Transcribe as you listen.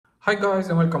Hi guys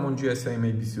and welcome on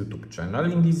GSM-ABC YouTube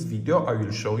channel. In this video I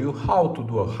will show you how to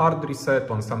do a hard reset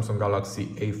on Samsung Galaxy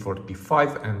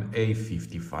A45 and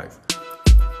A55.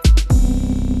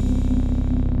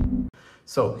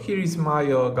 So here is my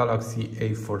Galaxy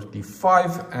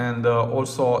A45 and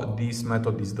also this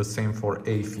method is the same for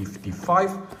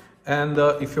A55. And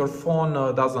if your phone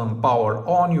doesn't power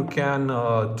on, you can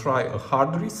try a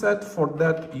hard reset. For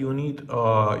that you need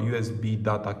a USB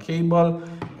data cable,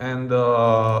 and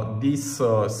this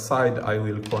side I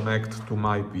will connect to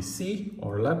my PC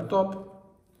or laptop,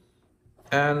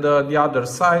 and the other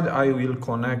side I will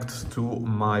connect to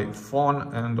my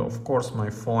phone, and of course my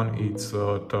phone is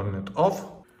turned off.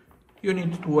 You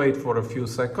need to wait for a few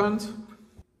seconds.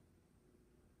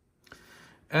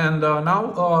 And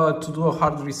now to do a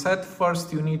hard reset,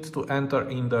 first you need to enter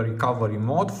in the recovery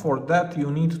mode. For that you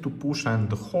need to push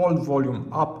and hold volume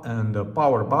up and the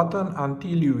power button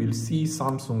until you will see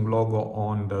Samsung logo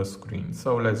on the screen.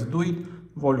 So let's do it.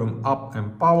 Volume up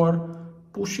and power,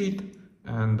 push it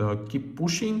and keep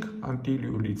pushing until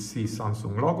you will see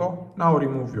Samsung logo. Now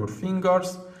remove your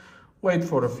fingers, wait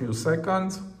for a few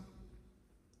seconds.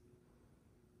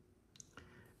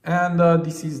 And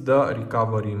this is the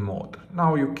recovery mode.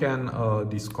 Now you can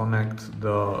disconnect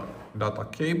the data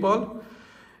cable,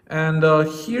 and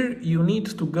here you need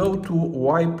to go to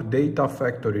wipe data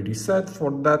factory reset. For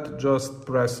that just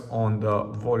press on the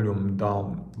volume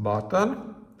down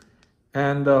button,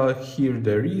 and here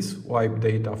there is wipe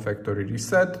data factory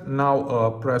reset.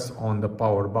 Now press on the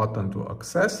power button to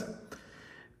access,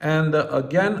 and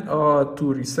again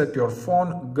to reset your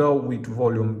phone, go with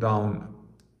volume down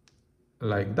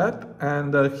like that,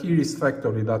 and here is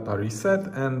factory data reset,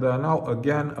 and now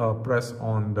again press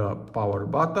on the power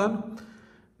button.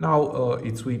 Now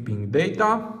it's sweeping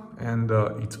data and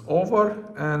it's over.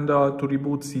 And to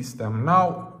reboot system,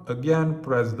 now again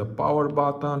press the power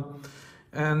button,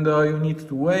 and you need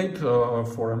to wait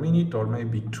for a minute or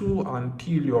maybe two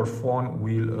until your phone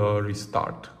will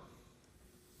restart.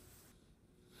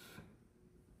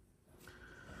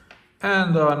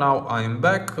 And now I'm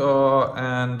back,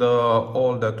 and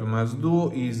all that you must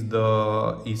do is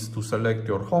to select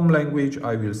your home language.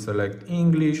 I will select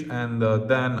English, and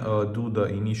then do the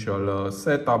initial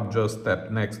setup. Just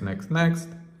tap next, next, next.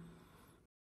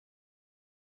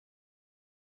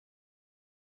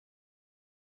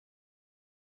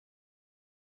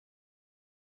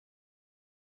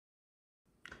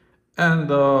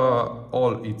 And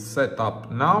all it's set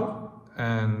up now,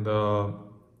 and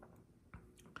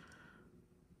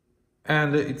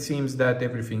it seems that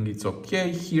everything is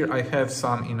okay. Here I have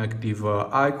some inactive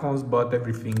icons, but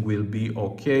everything will be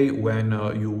okay when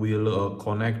you will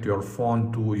connect your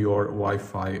phone to your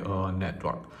Wi-Fi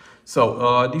network.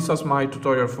 So this was my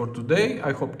tutorial for today.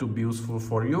 I hope to be useful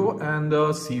for you,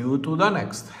 and see you to the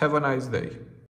next. Have a nice day.